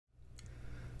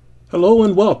Hello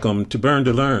and welcome to Burn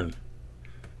to Learn.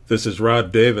 This is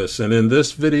Rod Davis, and in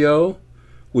this video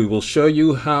we will show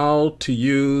you how to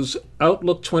use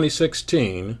Outlook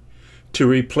 2016 to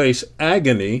replace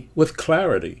agony with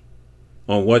clarity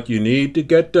on what you need to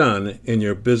get done in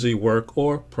your busy work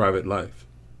or private life.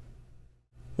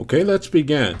 Okay, let's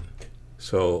begin.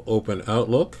 So open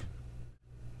Outlook,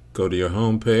 go to your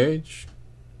home page,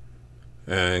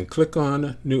 and click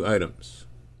on New Items.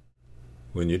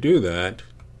 When you do that,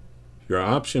 your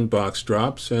option box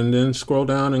drops, and then scroll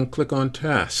down and click on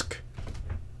Task.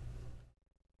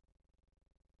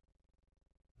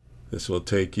 This will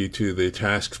take you to the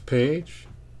Tasks page,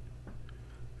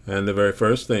 and the very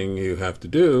first thing you have to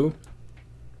do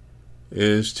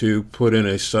is to put in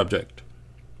a subject.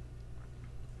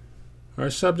 Our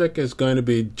subject is going to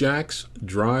be Jack's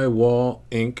Drywall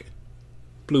Ink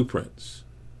Blueprints.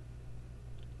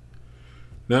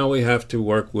 Now we have to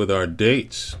work with our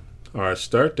dates. Our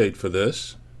start date for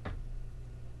this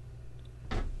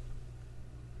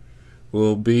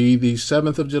will be the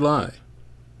 7th of July.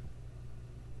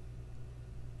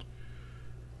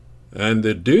 And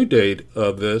the due date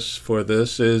of this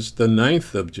is the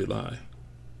 9th of July.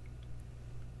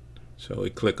 So we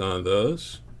click on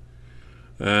those.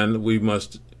 And we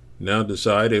must now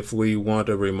decide if we want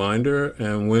a reminder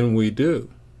and when we do.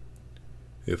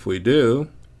 If we do,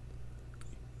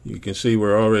 you can see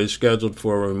we're already scheduled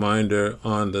for a reminder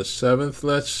on the 7th.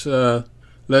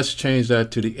 Let's change that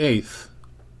to the 8th.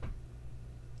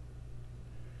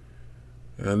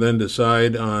 And then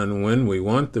decide on when we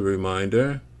want the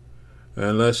reminder.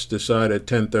 And let's decide at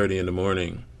 10:30 in the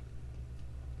morning.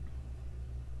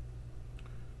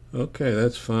 Okay,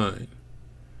 that's fine.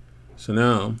 So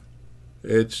now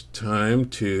it's time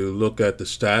to look at the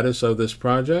status of this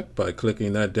project by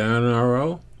clicking that down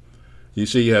arrow. You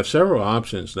see you have several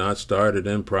options: not started,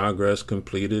 in progress,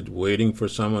 completed, waiting for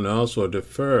someone else, or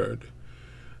deferred.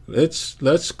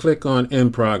 Let's click on in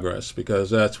progress because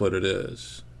that's what it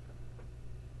is.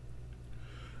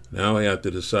 Now we have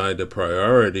to decide the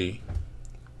priority,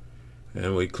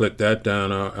 and we click that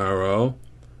down arrow,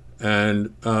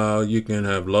 and you can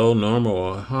have low, normal,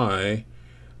 or high.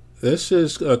 This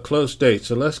is a close date,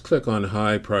 so let's click on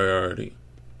high priority.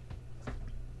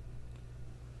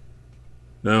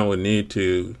 Now we need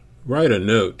to write a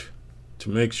note to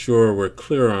make sure we're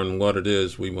clear on what it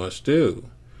is we must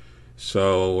do.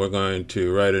 So we're going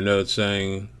to write a note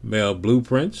saying mail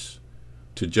blueprints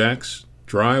to Jack's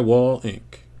Drywall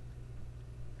Ink.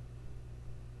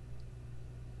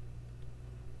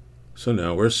 So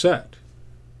now we're set.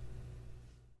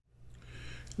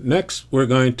 Next, we're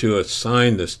going to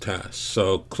assign this task.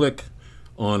 So click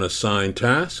on Assign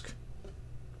Task.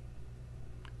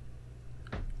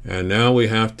 And now we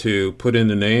have to put in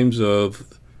the names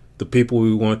of the people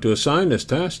we want to assign this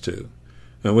task to.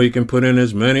 And we can put in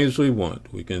as many as we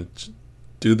want. We can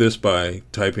do this by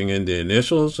typing in the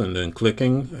initials and then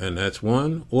clicking, and that's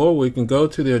one. Or we can go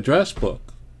to the address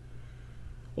book,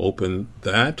 open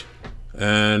that,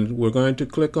 and we're going to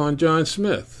click on John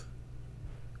Smith.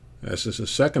 This is the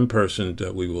second person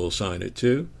that we will assign it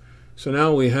to. So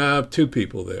now we have two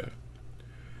people there.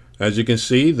 As you can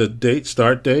see, the date,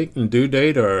 start date, and due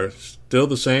date are still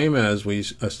the same as we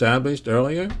established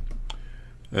earlier.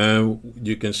 And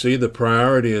you can see the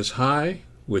priority is high,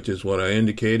 which is what I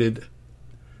indicated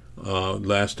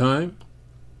last time.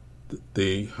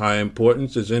 The high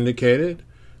importance is indicated,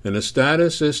 and the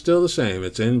status is still the same.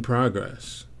 It's in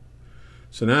progress.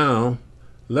 So now,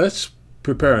 let's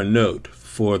prepare a note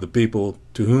for the people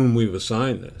to whom we've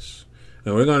assigned this.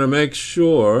 And we're going to make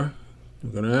sure,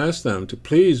 we're going to ask them to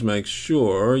please make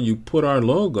sure you put our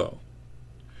logo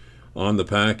on the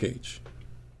package.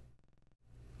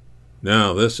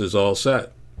 Now this is all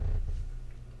set.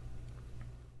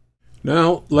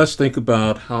 Now let's think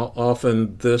about how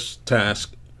often this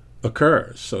task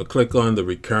occurs. So click on the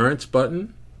Recurrence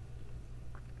button.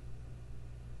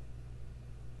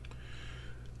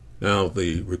 Now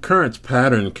the recurrence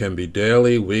pattern can be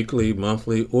daily, weekly,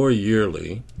 monthly, or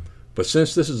yearly. But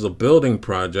since this is a building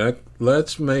project,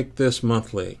 let's make this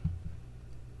monthly.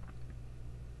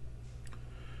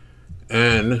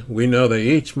 And we know that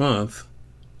each month,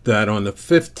 that on the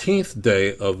 15th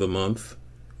day of the month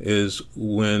is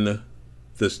when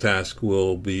this task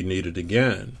will be needed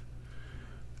again.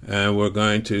 And we're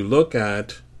going to look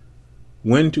at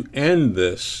when to end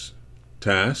this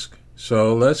task.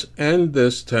 So let's end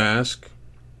this task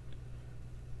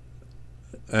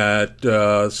at,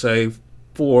 say,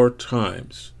 4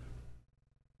 times.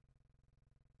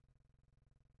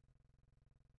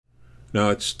 Now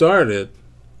it started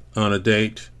on a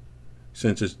date,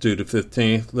 since it's due to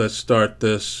 15th, let's start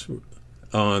this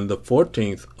on the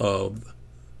 14th of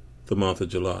the month of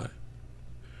July.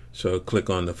 So click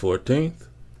on the 14th,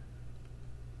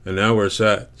 and now we're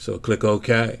set. So click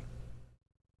OK.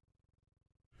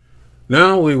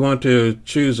 Now we want to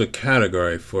choose a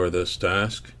category for this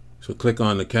task. So click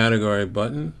on the category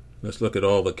button. Let's look at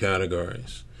all the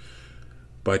categories.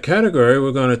 By category,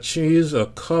 we're going to choose a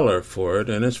color for it,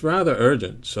 and it's rather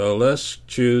urgent. So let's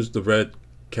choose the red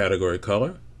category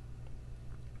color.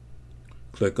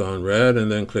 Click on red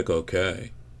and then click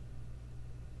OK.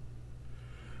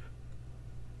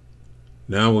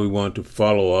 Now we want to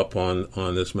follow up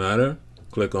on this matter.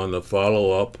 Click on the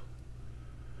follow up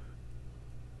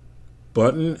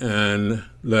button, and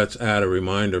let's add a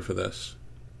reminder for this.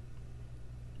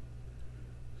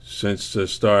 Since the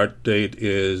start date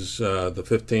is the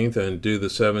 15th and due the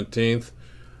 17th,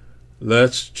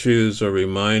 let's choose a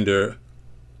reminder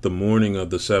the morning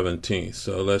of the 17th.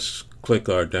 So let's click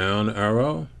our down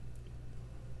arrow,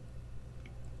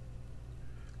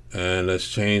 and let's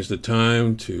change the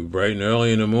time to bright and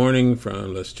early in the morning.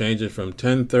 Let's change it from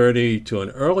 10:30 to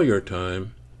an earlier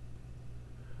time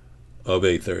of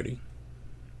 8:30.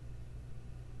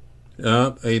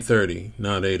 8:30,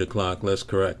 not 8 o'clock. Let's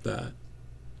correct that.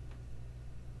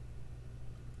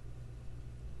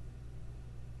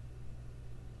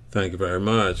 Thank you very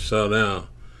much. So now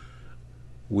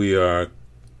we are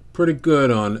pretty good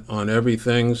on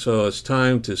everything, so it's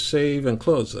time to save and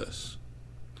close this.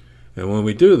 And when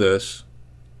we do this,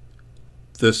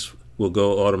 this will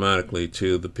go automatically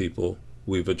to the people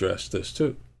we've addressed this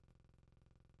to.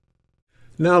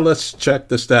 Now let's check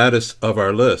the status of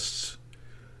our lists.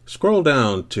 Scroll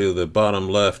down to the bottom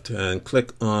left and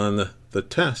click on the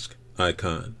task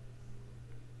icon.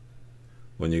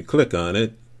 When you click on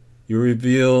it, you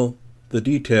reveal the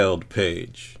detailed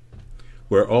page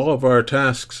where all of our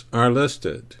tasks are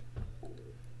listed.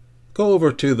 Go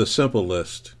over to the simple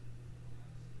list,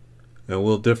 and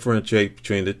we'll differentiate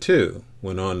between the two.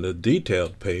 When on the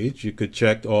detailed page, you could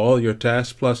check all your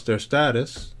tasks plus their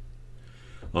status.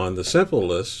 On the simple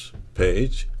list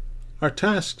page, our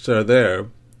tasks are there,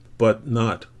 but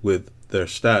not with their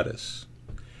status.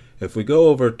 If we go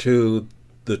over to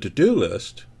the to-do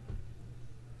list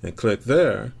and click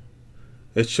there,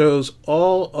 it shows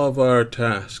all of our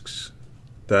tasks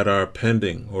that are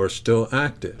pending or still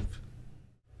active.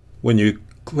 When you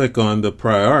click on the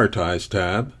Prioritize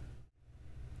tab,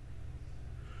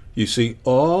 you see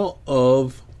all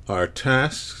of our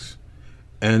tasks,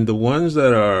 and the ones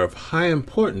that are of high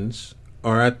importance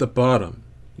are at the bottom.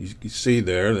 You see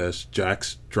there's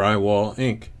Jack's Drywall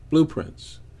Inc.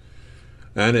 Blueprints.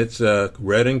 And it's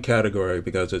red in category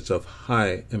because it's of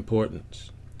high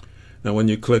importance. Now when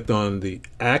you click on the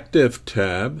Active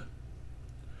tab,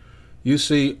 you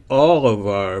see all of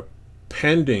our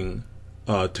pending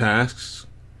tasks,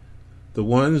 the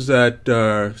ones that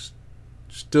are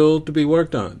still to be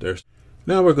worked on.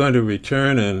 Now we're going to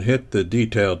return and hit the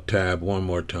Detailed tab one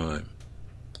more time.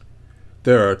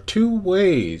 There are two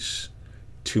ways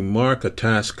to mark a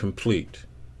task complete.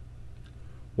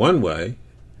 One way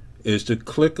is to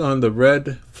click on the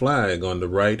red flag on the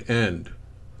right end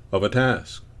of a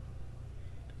task.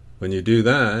 When you do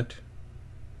that,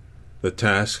 the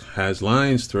task has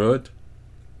lines through it.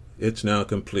 It's now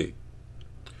complete.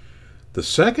 The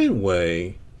second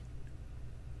way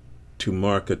to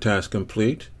mark a task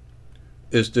complete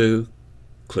is to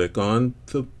click on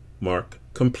the Mark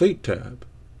Complete tab.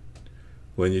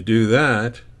 When you do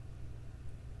that,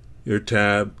 your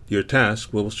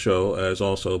task will show as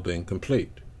also being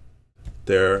complete.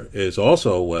 There is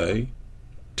also a way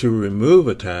to remove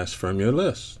a task from your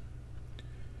list.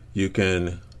 You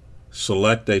can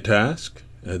select a task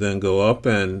and then go up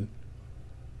and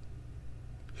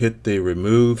hit the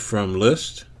Remove from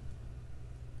List,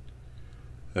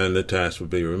 and the task will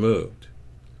be removed.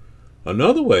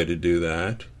 Another way to do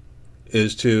that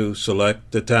is to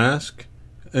select the task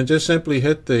and just simply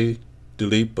hit the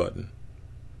Delete button,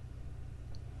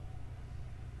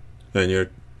 and your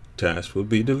task will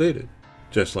be deleted,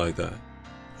 just like that.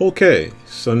 Okay,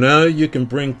 so now you can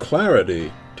bring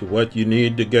clarity to what you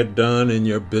need to get done in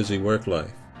your busy work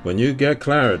life. When you get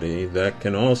clarity, that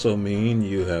can also mean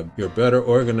you're better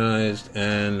organized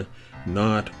and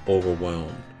not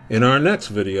overwhelmed. In our next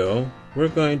video, we're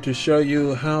going to show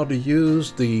you how to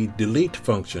use the delete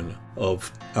function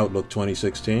of Outlook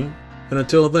 2016. And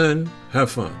until then,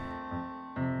 have fun.